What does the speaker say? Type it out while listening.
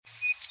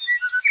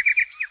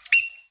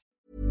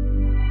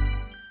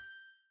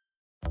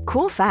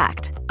Cool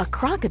fact, a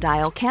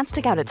crocodile can't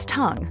stick out its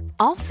tongue.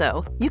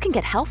 Also, you can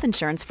get health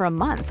insurance for a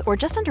month or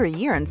just under a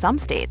year in some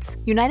states.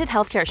 United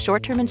Healthcare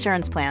short-term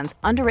insurance plans,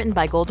 underwritten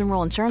by Golden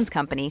Rule Insurance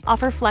Company,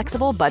 offer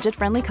flexible,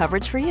 budget-friendly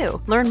coverage for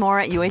you. Learn more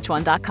at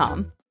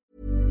uh1.com.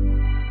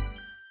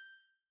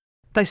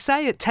 They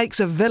say it takes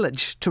a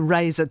village to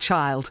raise a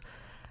child.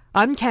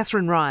 I'm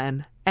Catherine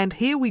Ryan, and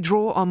here we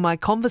draw on my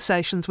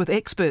conversations with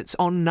experts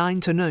on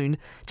 9 to Noon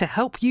to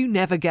help you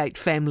navigate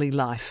family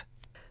life.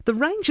 The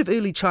range of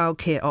early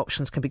childcare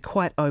options can be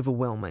quite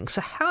overwhelming,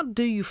 so how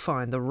do you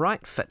find the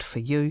right fit for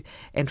you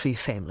and for your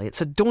family?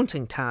 It's a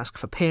daunting task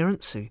for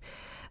parents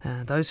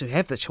those who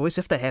have the choice,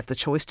 if they have the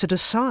choice, to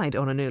decide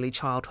on an early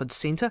childhood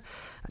centre,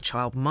 a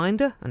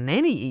childminder, a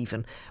nanny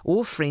even,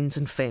 or friends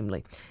and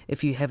family.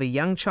 If you have a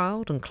young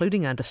child,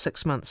 including under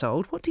 6 months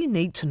old, what do you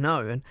need to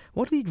know and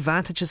what are the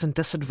advantages and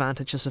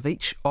disadvantages of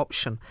each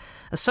option?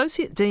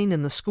 Associate Dean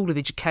in the School of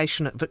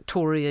Education at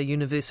Victoria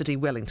University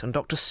Wellington,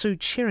 Dr Sue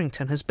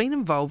Cherrington, has been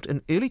involved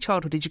in early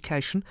childhood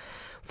education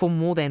for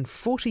more than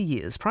 40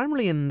 years,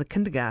 primarily in the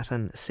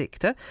kindergarten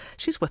sector.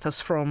 She's with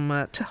us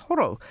from Te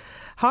Horo.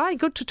 Hi,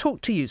 good to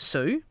talk to you,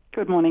 Sue.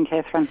 Good morning,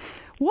 Catherine.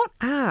 What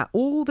are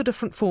all the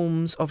different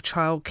forms of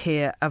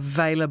childcare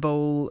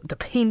available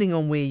depending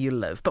on where you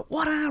live? But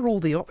what are all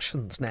the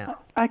options now?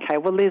 Okay,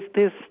 well,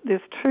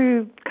 there's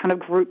two kind of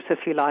groups, if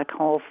you like,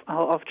 of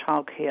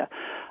childcare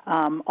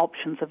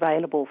options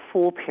available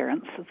for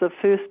parents. The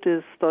first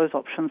is those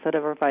options that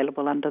are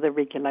available under the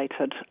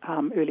regulated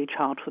early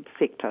childhood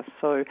sector.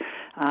 So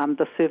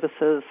the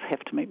services have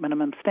to meet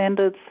minimum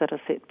standards that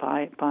are set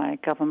by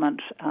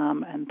government,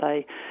 and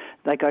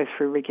they go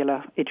through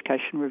regular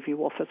Education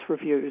Review Office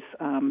reviews,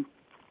 and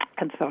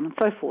so on and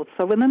so forth.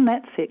 So within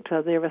that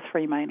sector, there are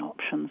three main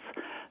options.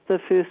 The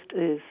first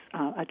is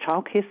a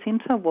childcare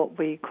centre, what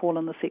we call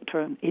in the sector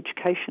an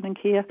education and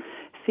care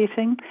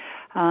setting,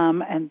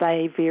 and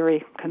they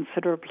vary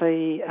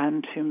considerably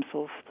in terms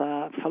of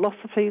the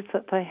philosophies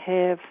that they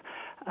have,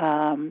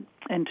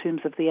 in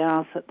terms of the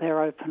hours that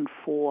they're open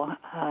for,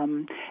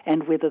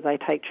 and whether they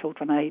take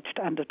children aged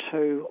under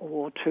 2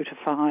 or 2 to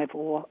 5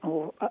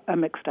 or a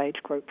mixed age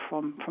group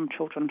from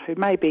children who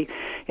may be,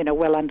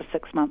 well under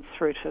 6 months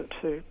through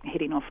to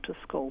heading off to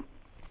school.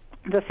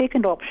 The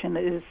second option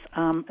is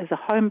a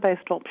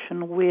home-based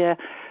option where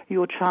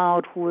your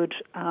child would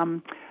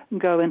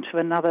go into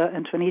an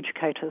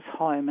educator's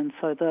home, and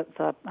so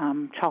the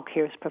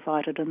childcare is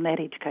provided in that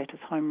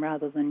educator's home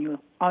rather than your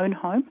own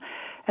home.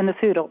 And the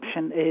third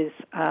option is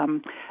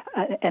an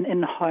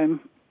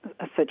in-home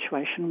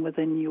situation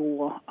within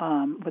your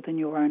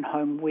own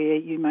home, where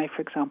you may,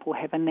 for example,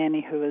 have a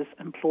nanny who is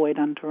employed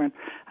under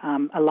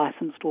a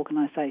licensed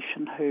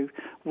organisation who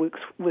works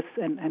with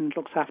and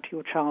looks after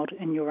your child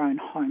in your own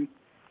home.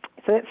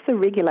 So that's the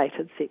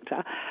regulated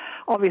sector.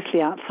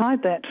 Obviously,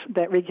 outside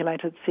that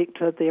regulated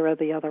sector, there are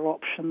the other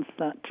options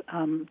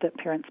that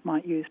parents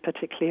might use,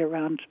 particularly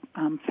around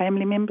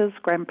family members,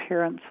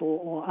 grandparents,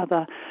 or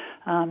other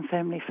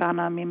family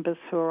whānau members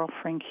who are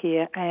offering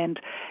care, and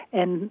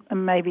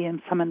maybe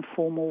in some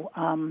informal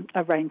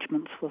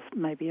arrangements with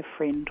maybe a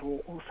friend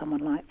or someone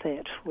like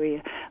that,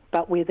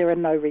 where there are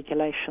no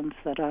regulations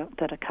that are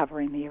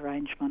covering the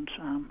arrangement,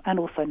 and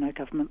also no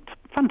government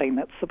funding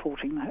that's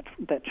supporting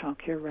that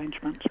childcare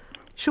arrangement.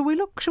 Shall we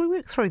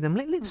work through them?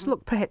 Let's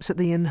look perhaps at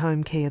the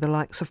in-home care, the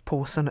likes of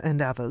Pawson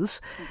and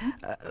others.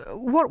 Mm-hmm.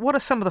 What are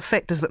some of the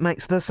factors that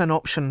makes this an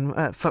option,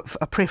 for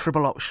a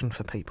preferable option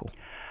for people?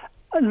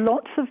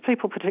 Lots of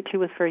people, particularly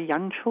with very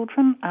young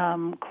children,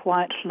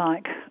 quite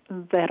like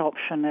that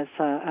option as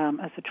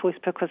a choice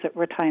because it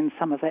retains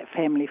some of that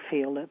family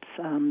feel. It's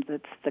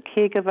the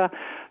caregiver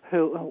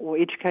or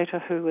educator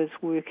who is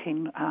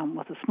working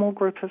with a small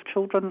group of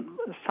children,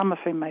 some of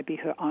whom may be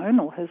her own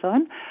or his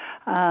own,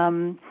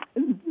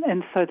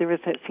 and so there is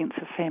that sense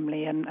of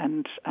family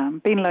and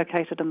being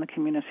located in the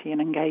community and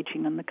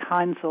engaging in the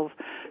kinds of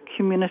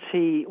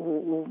community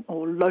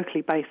or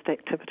locally based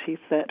activities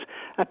that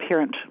a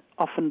parent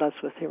often does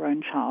with their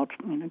own child,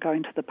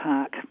 going to the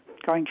park,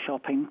 going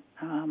shopping,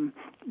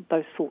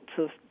 those sorts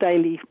of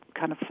daily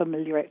kind of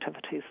familiar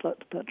activities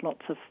that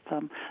lots of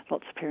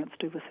parents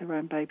do with their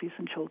own babies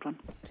and children.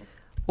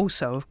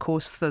 Also, of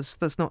course,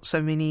 there's not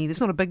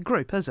a big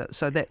group, is it?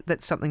 So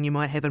that's something you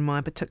might have in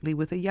mind, particularly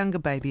with a younger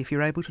baby, if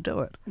you're able to do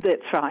it.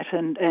 That's right,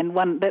 and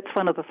that's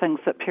one of the things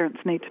that parents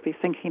need to be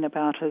thinking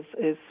about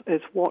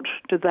is what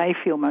do they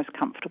feel most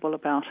comfortable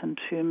about in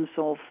terms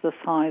of the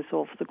size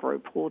of the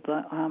group or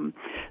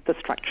the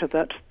structure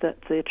that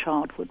their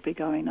child would be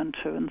going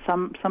into. And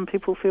some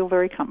people feel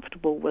very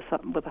comfortable with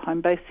a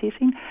home-based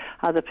setting.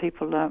 Other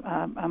people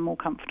are more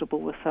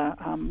comfortable with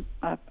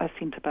a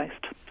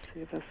centre-based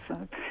service.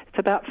 So it's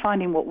about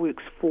finding what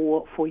works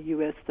for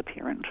you as the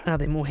parent. Are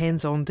there more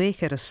hands on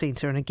deck at a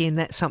centre? And again,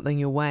 that's something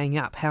you're weighing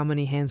up. How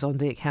many hands on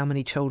deck? How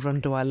many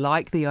children? Do I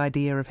like the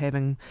idea of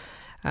having,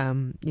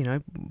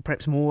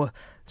 perhaps more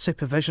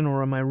supervision,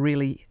 or am I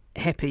really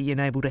happy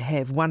and able to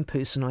have one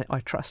person I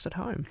trust at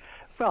home?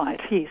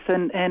 Right, yes,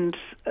 and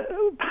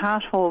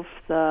part of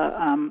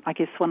the, I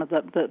guess one of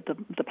the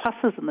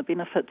pluses and the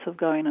benefits of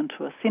going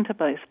into a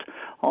centre-based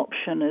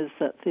option is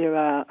that there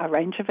are a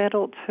range of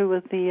adults who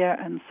are there,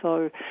 and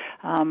so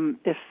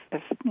if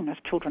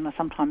children are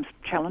sometimes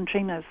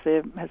challenging as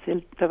they're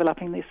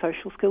developing their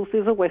social skills,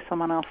 there's always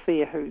someone else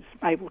there who's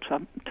able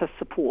to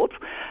support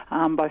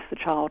both the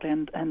child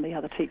and the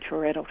other teacher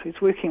or adult who's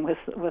working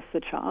with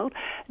the child.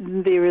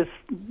 There is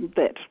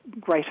that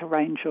greater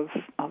range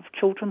of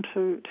children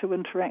to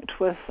interact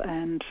with,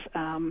 and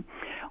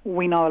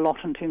we know a lot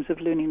in terms of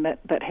learning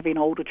that having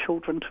older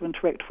children to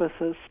interact with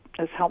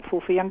is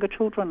helpful for younger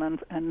children,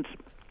 and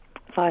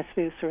vice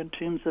versa in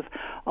terms of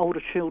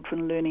older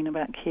children learning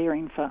about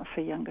caring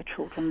for younger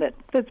children.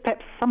 That's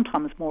perhaps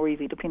sometimes more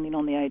easy depending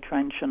on the age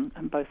range in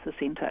both the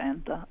centre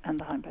and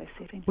the home-based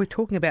setting. We're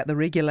talking about the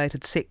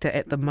regulated sector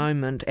at the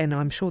moment, and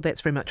I'm sure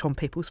that's very much on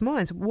people's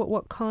minds.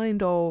 What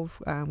kind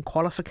of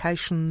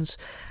qualifications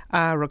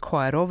are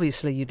required?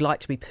 Obviously, you'd like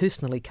to be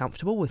personally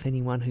comfortable with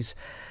anyone who's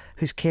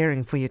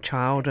caring for your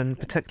child, and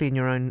particularly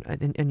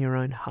in your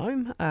own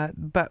home.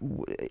 But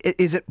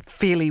is it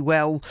fairly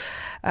well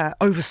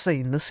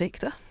overseen, the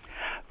sector?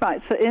 Right,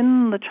 so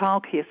in the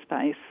childcare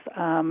space,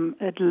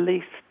 at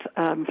least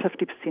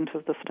 50%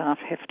 of the staff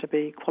have to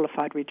be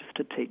qualified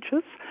registered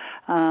teachers,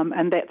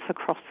 and that's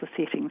across the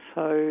setting.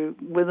 So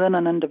within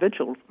an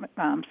individual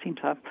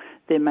centre,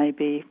 there may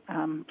be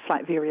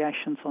slight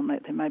variations on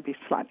that. There may be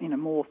slight,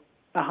 more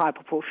a high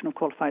proportion of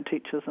qualified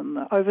teachers in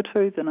the over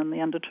two than in the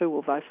under two,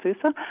 or vice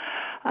versa.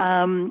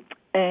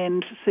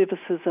 And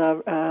services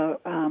are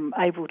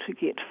able to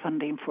get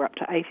funding for up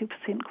to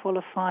 80%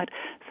 qualified.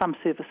 Some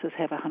services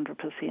have 100%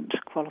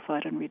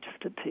 qualified and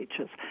registered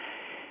teachers.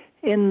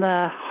 In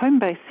the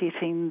home-based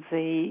setting,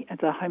 the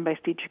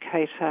home-based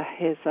educator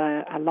has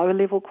a lower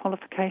level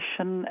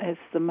qualification as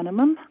the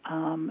minimum.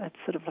 It's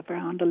sort of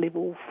around a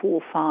level 4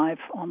 or 5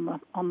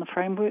 on the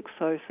framework,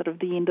 so sort of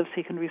the end of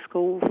secondary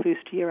school,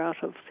 first year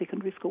out of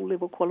secondary school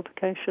level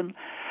qualification.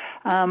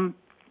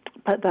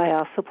 But they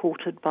are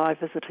supported by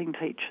visiting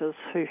teachers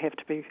who have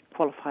to be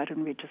qualified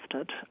and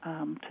registered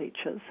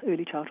teachers,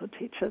 early childhood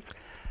teachers.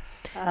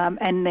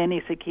 And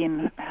nannies,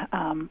 again,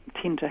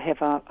 tend to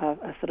have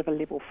a sort of a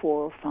level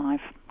 4 or 5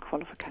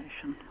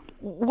 qualification.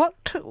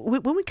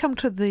 When we come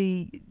to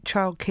the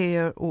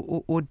childcare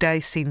or day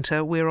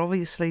centre, where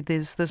obviously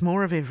there's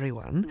more of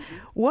everyone,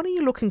 what are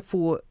you looking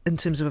for in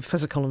terms of a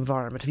physical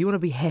environment? If you want to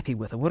be happy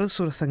with it, what are the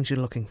sort of things you're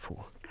looking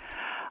for?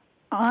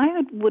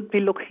 I would be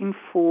looking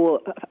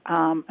for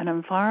an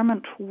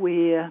environment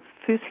where,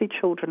 firstly,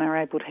 children are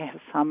able to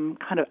have some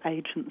kind of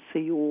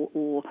agency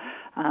or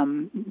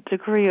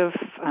degree of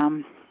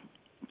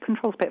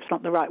control's perhaps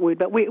not the right word,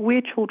 but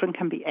where children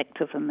can be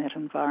active in that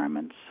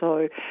environment.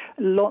 So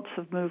lots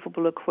of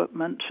movable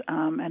equipment,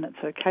 and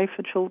it's okay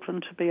for children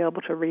to be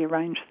able to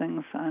rearrange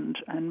things and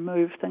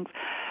move things.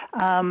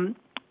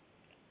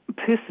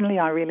 Personally,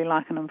 I really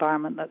like an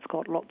environment that's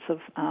got lots of,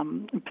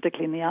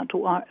 particularly in the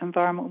outdoor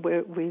environment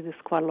where there's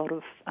quite a lot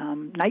of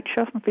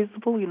nature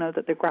visible,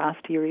 that there are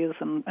grassed areas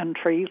and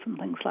trees and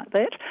things like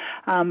that.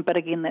 But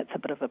again, that's a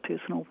bit of a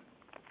personal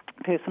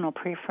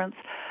preference.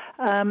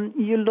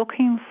 You're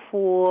looking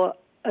for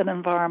an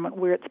environment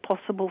where it's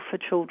possible for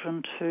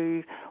children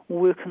to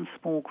work in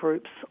small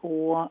groups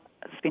or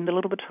spend a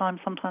little bit of time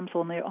sometimes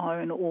on their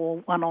own or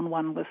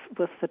one-on-one with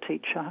the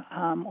teacher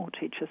or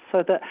teachers,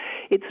 so that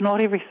it's not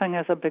everything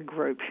as a big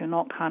group. You're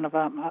not kind of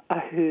a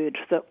herd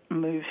that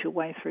moves your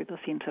way through the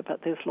centre,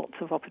 but there's lots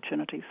of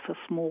opportunities for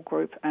small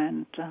group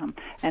and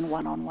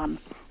one-on-one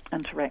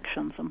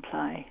interactions and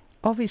play.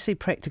 Obviously,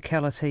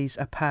 practicalities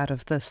are part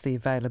of this, the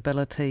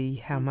availability,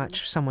 how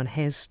much someone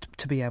has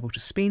to be able to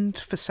spend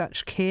for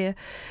such care.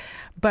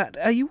 But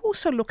are you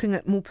also looking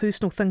at more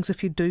personal things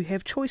if you do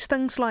have choice,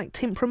 things like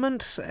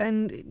temperament,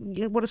 and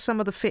what are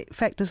some of the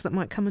factors that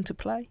might come into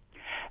play?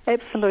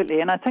 Absolutely,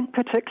 and I think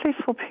particularly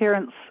for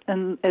parents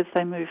as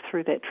they move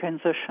through that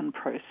transition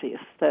process,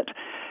 that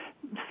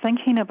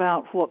thinking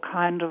about what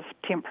kind of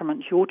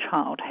temperament your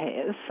child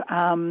has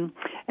and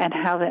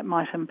how that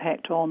might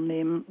impact on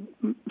them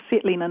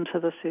settling into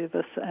the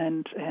service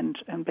and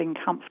being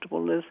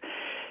comfortable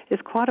is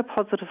quite a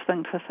positive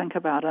thing to think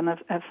about. And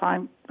if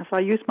I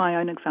use my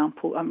own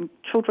example,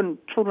 children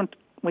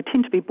we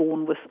tend to be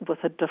born with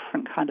a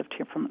different kind of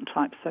temperament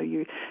type. So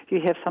you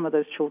have some of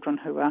those children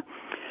who are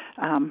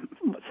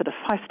sort of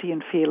feisty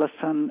and fearless,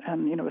 and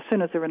as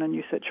soon as they're in a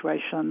new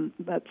situation,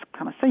 that's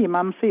kind of, see your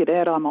mum, see your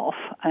dad, I'm off,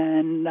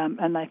 and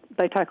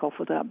they take off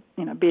without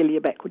barely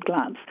a backward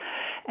glance.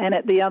 And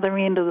at the other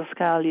end of the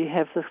scale, you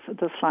have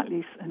the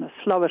slightly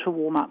slower to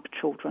warm up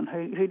children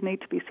who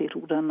need to be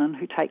settled in and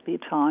who take their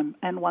time,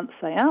 and once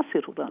they are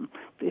settled in,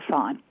 they're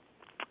fine.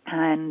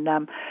 And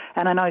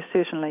I know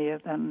certainly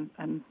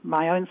in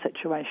my own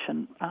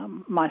situation,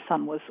 my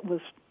son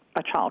was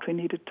a child who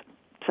needed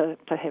to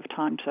have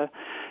time to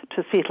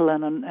settle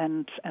in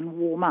and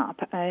warm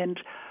up. And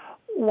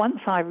once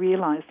I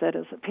realised that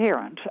as a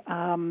parent,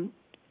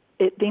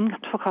 it then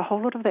took a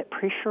whole lot of that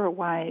pressure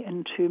away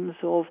in terms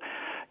of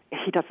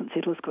he doesn't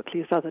settle as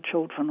quickly as other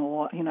children,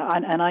 or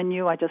and I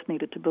knew I just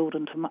needed to build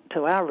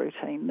into our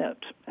routine that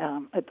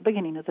at the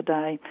beginning of the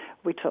day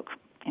we took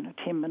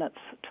 10 minutes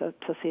to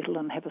settle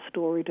and have a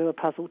story, do a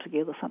puzzle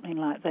together, something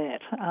like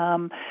that,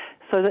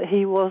 so that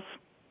he was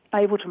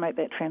able to make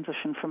that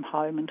transition from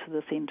home into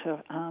the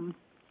centre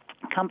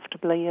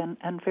comfortably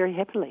and very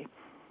happily.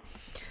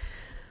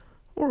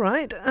 All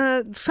right.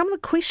 Some of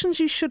the questions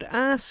you should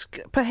ask,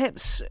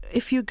 perhaps,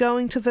 if you're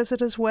going to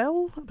visit as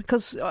well,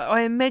 because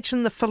I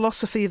imagine the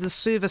philosophy of the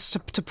service,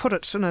 to put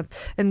it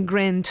in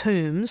grand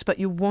terms, but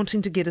you're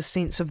wanting to get a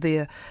sense of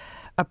their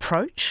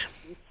approach.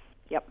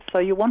 Yep. So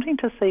you're wanting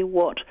to see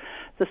what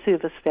the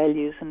service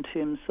values in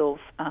terms of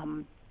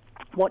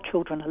what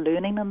children are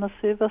learning in the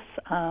service,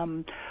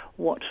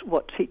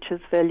 what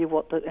teachers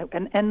value,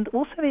 and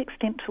also the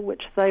extent to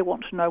which they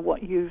want to know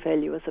what you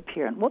value as a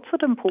parent. What's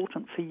it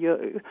important for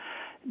you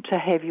to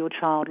have your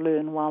child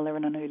learn while they're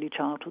in an early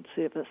childhood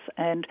service?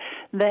 And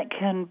that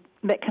can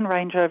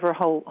range over a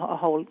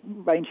whole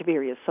range of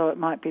areas. So it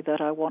might be that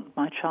I want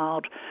my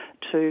child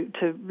to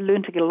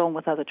learn to get along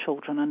with other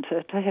children and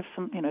to have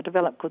some,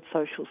 develop good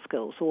social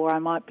skills. Or I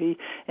might be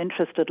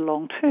interested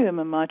long term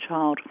in my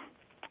child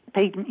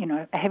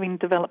having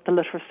developed the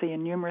literacy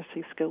and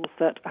numeracy skills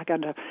that are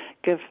going to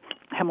give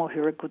him or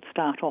her a good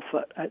start off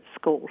at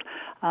school.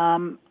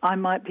 I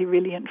might be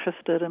really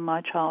interested in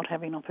my child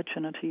having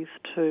opportunities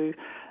to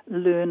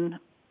learn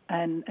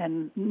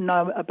and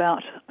know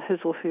about his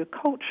or her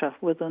culture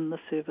within the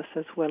service,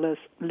 as well as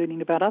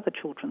learning about other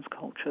children's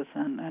cultures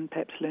and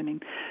perhaps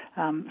learning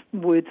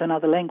words in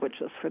other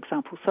languages, for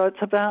example. So it's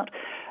about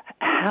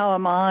how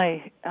am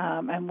I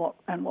and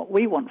what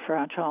we want for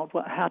our child.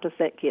 How does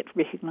that get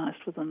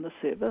recognised within the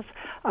service,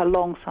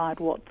 alongside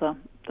what the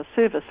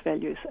service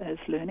values as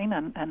learning,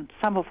 and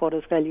some of what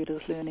is valued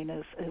as learning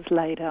is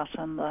laid out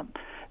in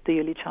the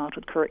early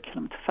childhood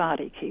curriculum Te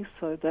Whāriki,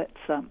 so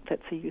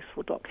that's a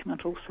useful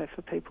document also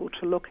for people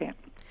to look at.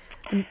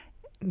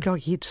 Go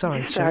ahead,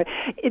 sorry.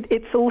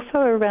 It's also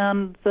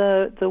around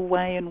the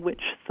way in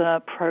which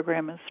the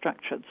program is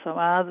structured. So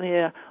are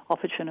there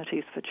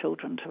opportunities for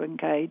children to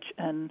engage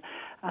in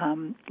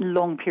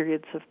long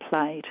periods of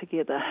play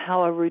together?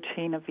 How are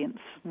routine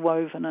events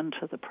woven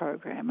into the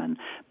program? And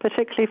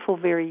particularly for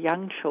very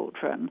young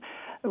children,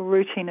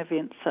 routine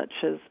events such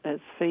as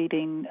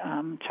feeding,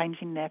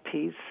 changing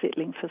nappies,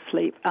 settling for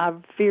sleep are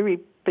very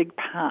big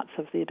parts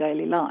of their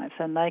daily lives,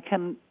 and they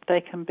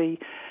can be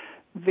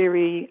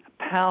very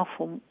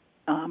powerful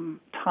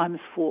times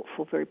for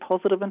very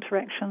positive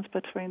interactions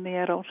between the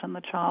adult and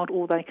the child,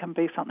 or they can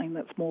be something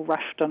that's more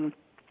rushed and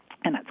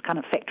it's kind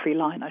of factory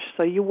line-ish.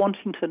 So you're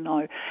wanting to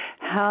know,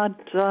 how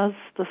does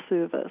the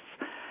service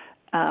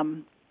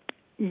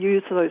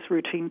use those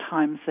routine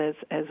times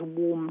as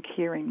warm,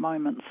 caring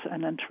moments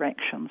and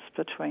interactions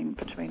between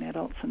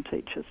adults and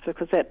teachers,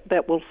 because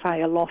that will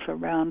say a lot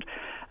around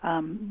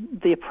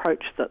the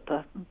approach that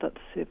the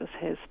service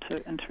has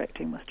to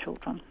interacting with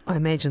children. I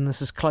imagine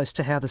this is close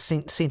to how the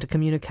centre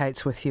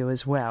communicates with you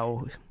as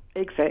well.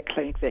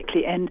 Exactly.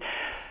 And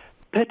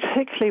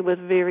particularly with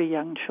very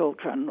young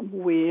children,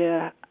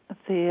 where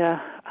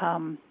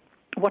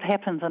what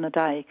happens in a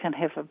day can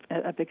have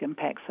a big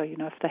impact. So,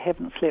 if they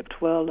haven't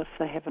slept well, if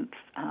they haven't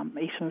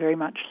eaten very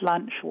much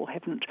lunch, or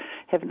haven't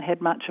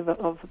had much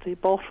of their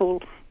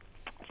bottle,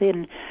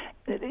 then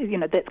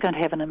that's going to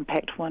have an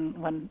impact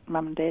when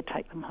mum and dad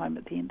take them home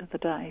at the end of the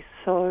day.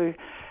 So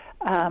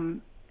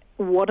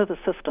what are the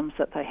systems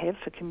that they have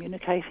for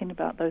communicating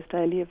about those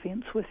daily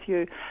events with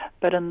you?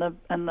 But in the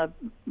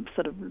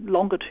sort of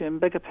longer term,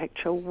 bigger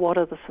picture, what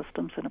are the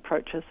systems and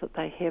approaches that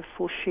they have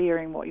for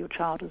sharing what your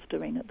child is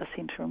doing at the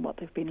centre and what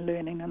they've been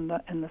learning in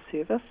the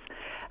service?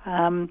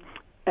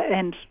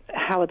 And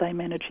how are they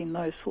managing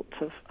those sorts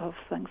of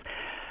things?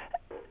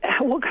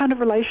 What kind of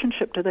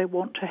relationship do they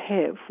want to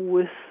have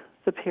with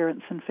the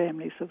parents and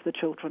families of the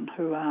children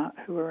who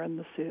are in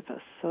the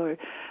service? So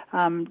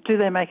do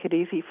they make it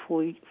easy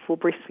for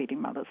breastfeeding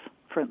mothers,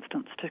 for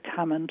instance, to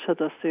come into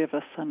the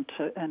service and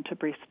to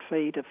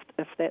breastfeed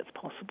if that's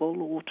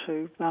possible, or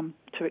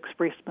to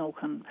express milk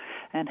and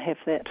have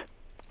that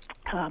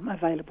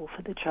available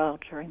for the child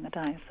during the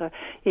day? So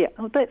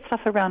that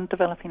stuff around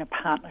developing a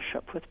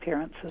partnership with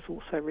parents is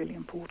also really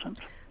important.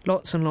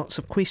 Lots and lots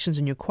of questions,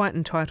 and you're quite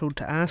entitled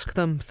to ask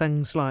them.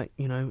 Things like,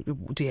 do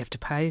you have to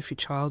pay if your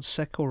child's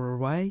sick or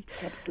away?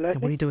 Absolutely.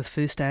 And what do you do with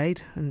first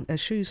aid and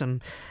issues?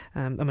 And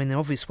the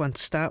obvious one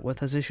to start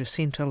with is your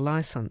centre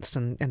licensed,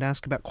 and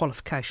ask about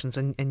qualifications,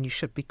 and you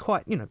should be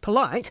quite,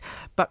 polite,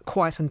 but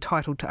quite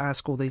entitled to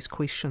ask all these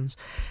questions.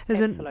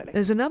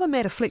 There's another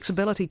matter,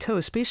 flexibility too,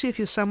 especially if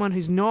you're someone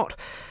who's not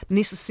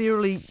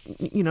necessarily,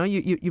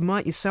 you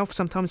might yourself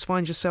sometimes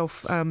find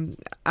yourself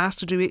asked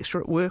to do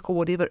extra at work or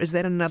whatever. Is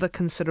that another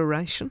consideration?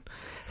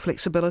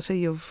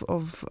 Flexibility of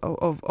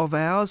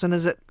hours, and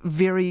is it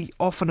very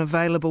often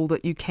available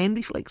that you can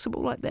be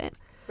flexible like that?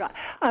 Right.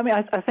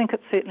 I think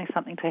it's certainly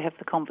something to have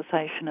the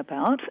conversation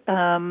about.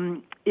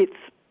 It's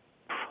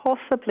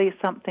possibly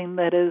something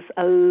that is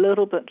a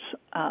little bit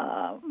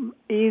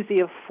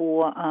easier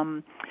for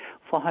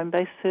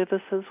home-based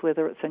services,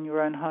 whether it's in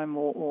your own home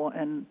or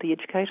in the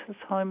educator's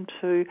home,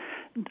 to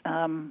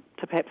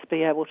perhaps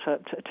be able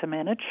to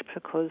manage,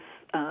 because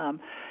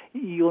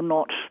you're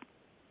not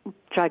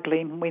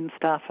juggling when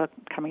staff are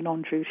coming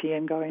on duty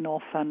and going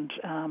off, and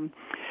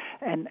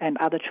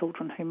other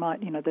children who might,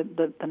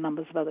 the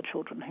numbers of other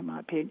children who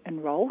might be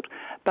enrolled.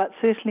 But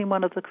certainly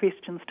one of the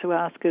questions to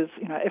ask is,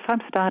 if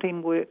I'm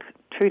starting work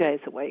 2 days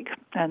a week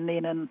and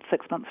then in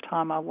 6 months'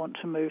 time I want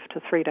to move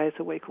to 3 days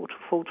a week or to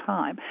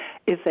full-time,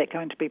 is that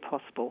going to be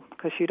possible?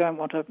 Because you don't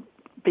want to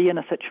be in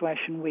a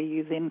situation where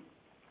you then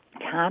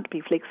can't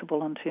be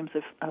flexible in terms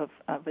of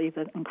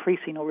either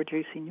increasing or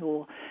reducing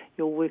your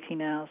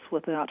working hours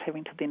without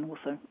having to then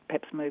also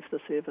perhaps move the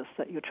service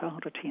that your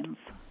child attends.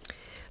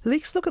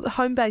 Let's look at the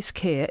home-based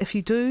care. If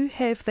you do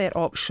have that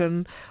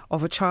option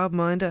of a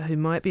childminder who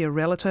might be a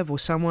relative or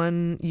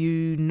someone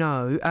you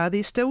know, are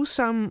there still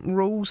some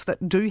rules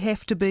that do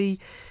have to be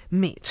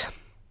met?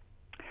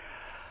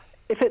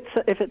 If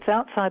it's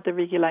outside the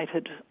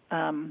regulated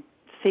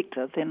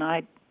sector, then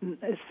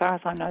as far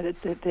as I know,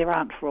 there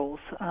aren't rules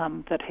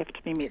that have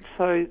to be met.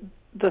 So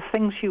the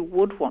things you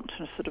would want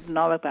to sort of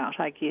know about,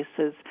 I guess,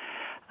 is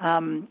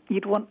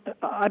I'd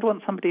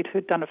want somebody who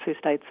had done a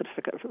first aid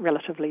certificate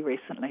relatively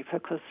recently,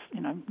 because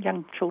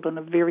young children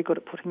are very good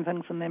at putting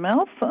things in their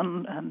mouth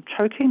and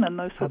choking and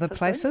those sorts other of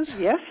places.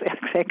 Things. Yes,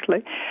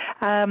 exactly.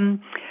 And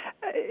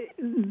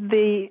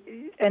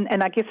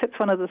I guess that's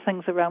one of the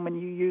things around when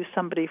you use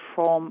somebody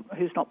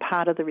who's not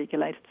part of the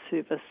regulated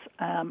service,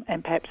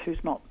 and perhaps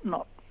who's not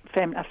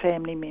a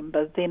family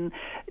member, then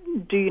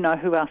do you know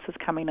who else is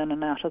coming in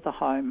and out of the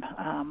home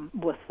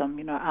with them?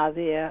 Are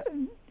there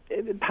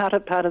part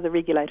of the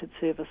regulated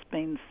service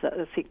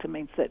sector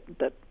means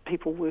that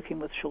people working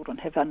with children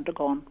have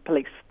undergone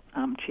police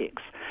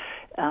checks.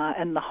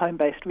 In the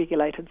home-based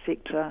regulated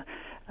sector,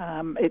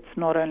 it's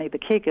not only the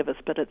caregivers,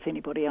 but it's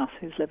anybody else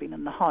who's living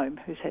in the home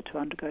who's had to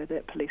undergo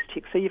that police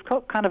check. So you've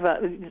got kind of a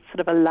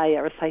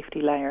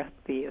safety layer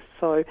there.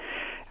 So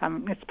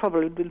it's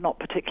probably not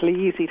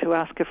particularly easy to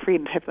ask a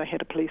friend, have they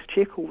had a police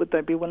check, or would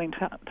they be willing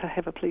to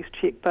have a police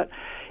check? But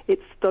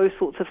it's those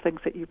sorts of things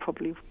that you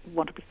probably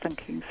want to be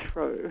thinking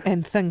through.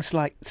 And things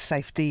like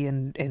safety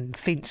and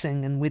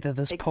fencing, and whether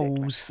there's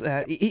pools,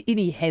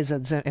 any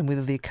hazards, and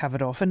whether they're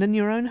covered off. And in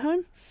your own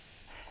home?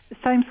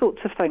 Same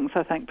sorts of things,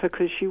 I think,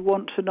 because you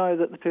want to know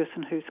that the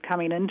person who's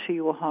coming into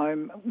your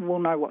home will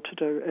know what to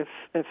do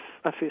if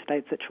a first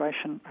aid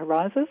situation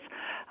arises.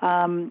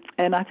 And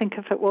I think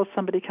if it was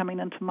somebody coming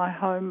into my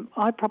home,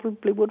 I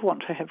probably would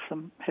want to have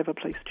them have a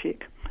police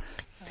check.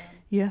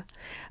 Yeah.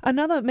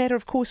 Another matter,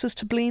 of course, is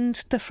to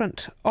blend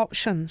different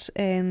options,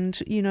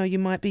 and you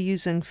might be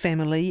using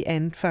family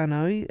and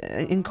whānau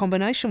in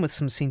combination with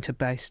some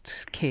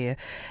centre-based care.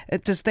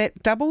 Does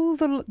that double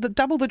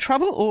the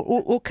trouble,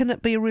 or can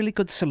it be a really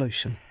good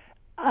solution?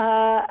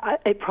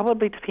 It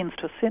probably depends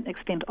to a certain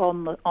extent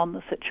on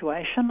the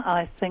situation.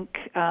 I think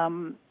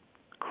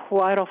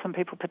quite often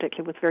people,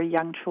 particularly with very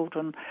young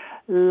children,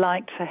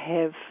 like to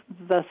have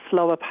the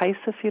slower pace,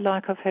 if you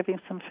like, of having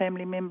some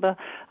family member,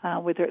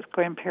 whether it's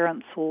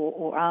grandparents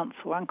or aunts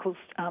or uncles,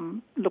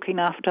 looking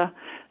after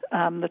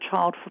the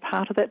child for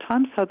part of that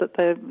time, so that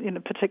they're,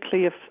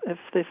 particularly if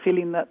they're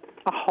feeling that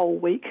a whole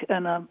week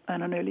in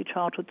an early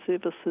childhood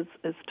service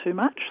is too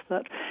much,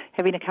 that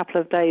having a couple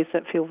of days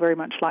that feel very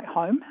much like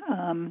home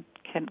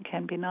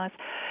can be nice.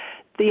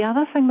 The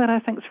other thing that I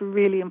think is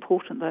really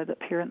important, though, that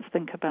parents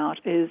think about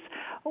is,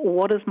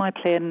 what is my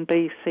plan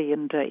B, C,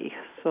 and D?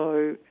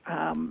 So,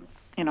 I'm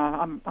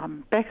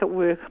back at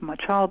work, my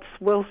child's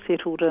well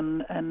settled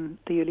in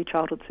the early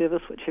childhood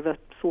service, whichever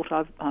sort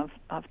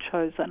I've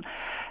chosen,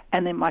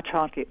 and then my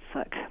child gets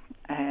sick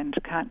and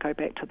can't go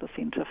back to the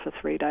centre for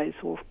 3 days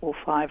or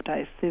 5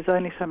 days. There's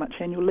only so much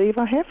annual leave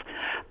I have,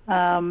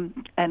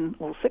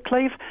 or sick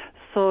leave.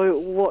 So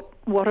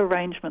what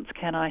arrangements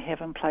can I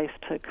have in place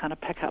to kind of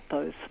pick up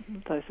those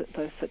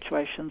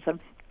situations?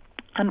 And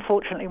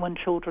unfortunately, when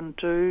children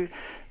do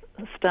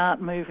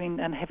start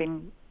moving and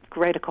having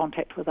greater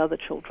contact with other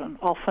children,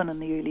 often in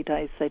the early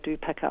days they do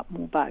pick up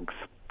more bugs,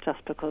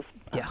 just because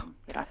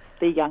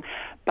they're young,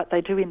 but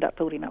they do end up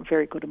building up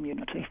very good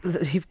immunity.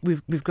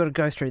 We've got to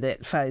go through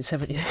that phase,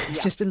 haven't you?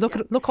 Yeah. Just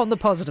look on the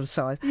positive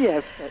side.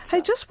 Yes.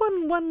 Hey, just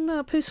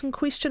one person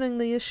questioning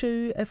the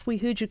issue, if we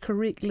heard you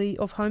correctly,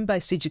 of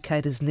home-based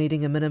educators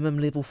needing a minimum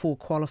level 4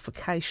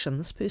 qualification.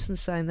 This person's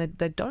saying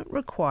they don't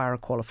require a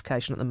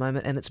qualification at the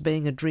moment, and it's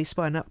being addressed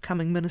by an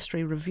upcoming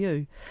ministry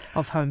review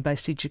of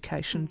home-based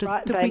education. Did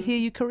we hear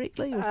you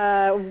correctly?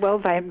 Well,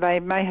 they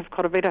may have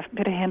got a better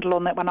handle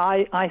on that one.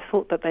 I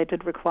thought that they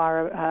did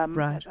require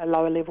a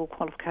lower level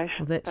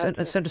qualification. Well,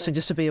 it's interesting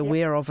just to be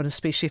aware of, and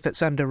especially if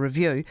it's under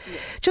review. Yeah.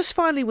 Just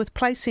finally, with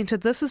Play Centre,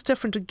 this is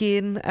different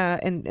again,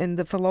 and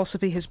the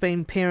philosophy has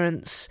been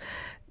parents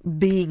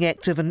being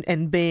active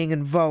and being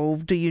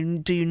involved. Do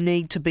you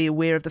need to be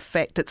aware of the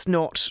fact it's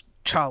not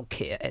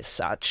childcare as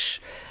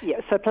such.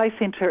 Yeah, so Play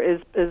Centre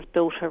is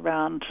built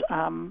around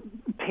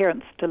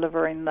parents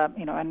delivering the,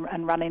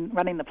 and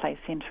running the Play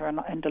Centre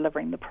and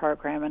delivering the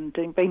program and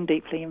being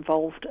deeply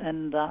involved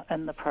in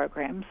the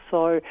program.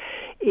 So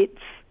it's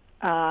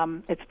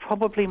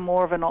probably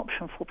more of an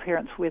option for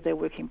parents where they're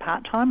working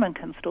part-time and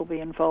can still be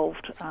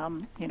involved,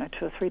 2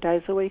 or 3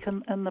 days a week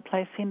in the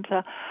Play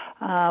Centre,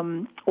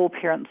 or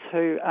parents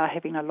who are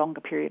having a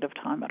longer period of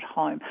time at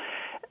home.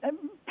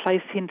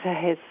 Play Centre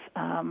has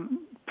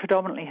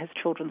predominantly has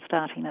children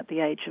starting at the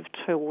age of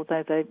 2,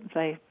 although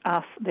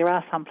there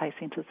are some Play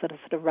Centres that are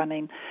sort of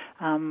running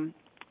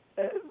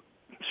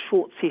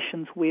short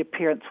sessions where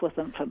parents with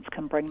infants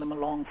can bring them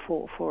along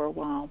for a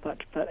while,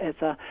 but as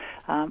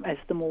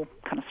the more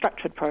kind of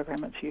structured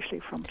program, it's usually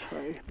from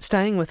 2.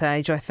 Staying with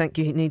age, I think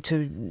you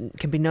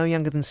can be no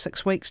younger than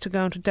 6 weeks to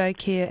go into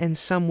daycare, and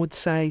some would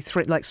say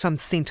 3, like some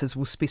centres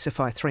will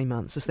specify 3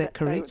 months. Is that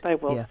correct? They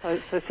will. Yeah.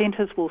 So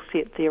centres will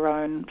set their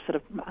own sort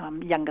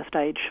of youngest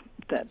age,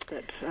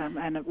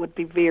 and it would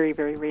be very,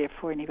 very rare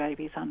for any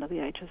babies under the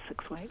age of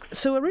 6 weeks.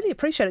 So I really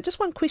appreciate it. Just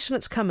one question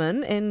that's come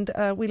in, and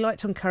we like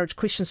to encourage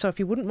questions, so if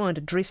you wouldn't mind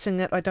addressing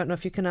it, I don't know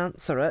if you can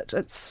answer it.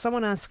 It's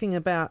someone asking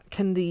about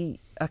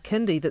a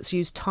kindy that's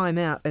used time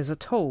out as a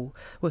tool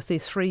with their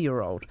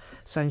 3-year-old,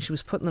 saying she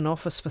was put in an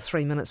office for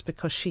 3 minutes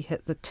because she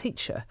hit the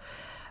teacher.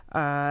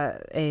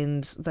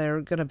 And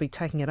they're going to be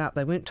taking it up.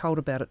 They weren't told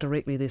about it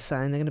directly, they're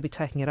saying. They're going to be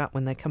taking it up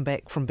when they come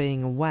back from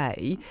being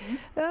away.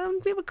 Do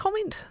you have a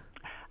comment?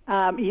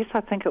 Yes,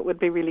 I think it would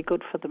be really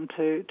good for them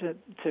to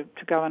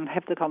go and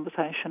have the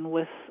conversation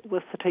with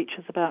the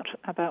teachers about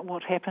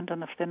what happened,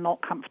 and if they're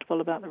not comfortable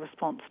about the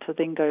response, to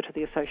then go to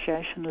the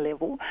association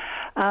level.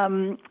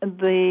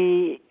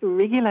 The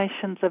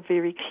regulations are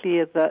very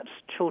clear that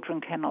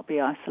children cannot be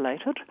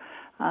isolated.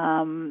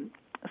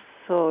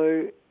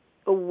 So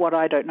what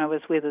I don't know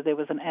is whether there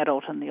was an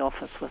adult in the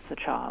office with the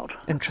child.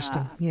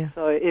 Interesting, yeah.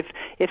 So if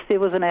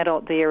there was an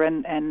adult there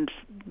and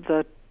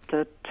the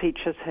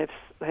teachers have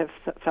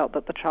felt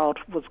that the child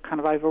was kind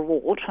of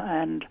overwrought,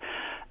 and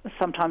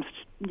sometimes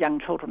young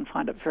children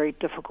find it very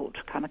difficult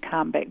to kind of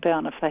calm back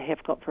down if they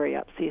have got very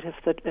upset.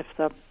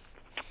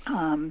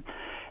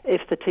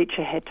 If the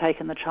teacher had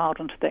taken the child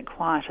into that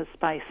quieter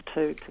space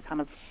to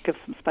kind of give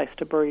some space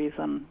to breathe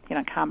and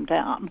calm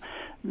down,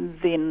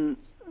 then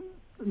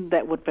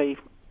that would be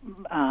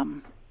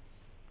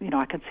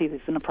I can see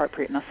there's an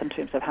appropriateness in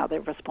terms of how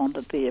they've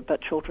responded there,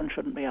 but children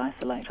shouldn't be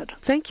isolated.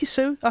 Thank you,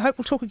 Sue. I hope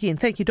we'll talk again.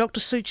 Thank you, Dr.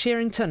 Sue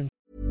Cherrington.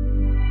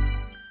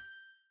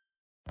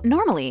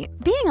 Normally,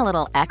 being a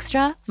little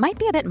extra might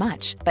be a bit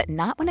much, but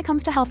not when it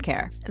comes to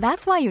healthcare.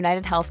 That's why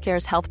United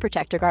Healthcare's Health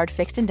Protector Guard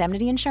fixed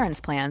indemnity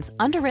insurance plans,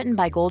 underwritten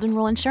by Golden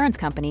Rule Insurance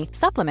Company,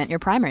 supplement your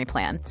primary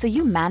plan so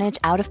you manage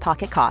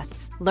out-of-pocket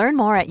costs. Learn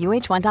more at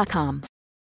uh1.com.